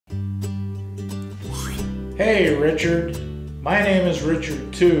Hey, Richard. My name is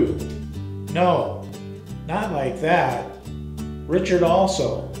Richard too. No, not like that. Richard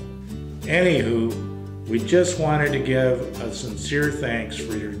also. Anywho, we just wanted to give a sincere thanks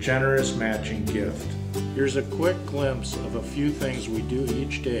for your generous matching gift. Here's a quick glimpse of a few things we do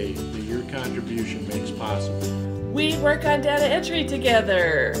each day that your contribution makes possible. We work on data entry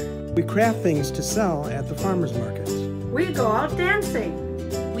together. We craft things to sell at the farmers markets. We go out dancing.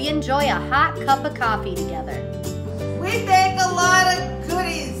 We enjoy a hot cup of coffee together. We bake a lot of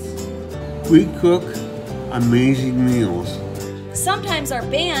goodies. We cook amazing meals. Sometimes our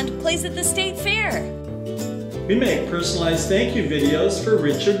band plays at the state fair. We make personalized thank you videos for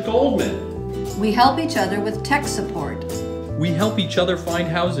Richard Goldman. We help each other with tech support. We help each other find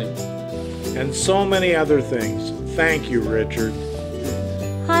housing. And so many other things. Thank you, Richard.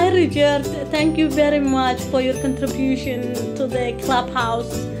 Hi, Richard. Thank you very much for your contribution to the clubhouse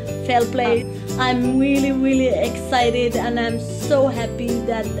fair play. I'm really excited, and I'm so happy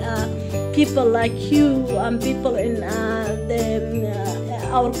that people like you and people in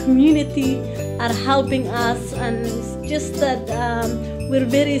our community are helping us, and it's just that we're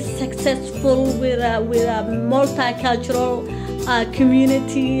very successful. We're a multicultural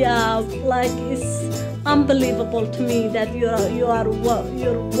community. It's unbelievable to me that you're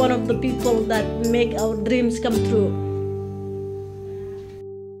one of the people that make our dreams come true.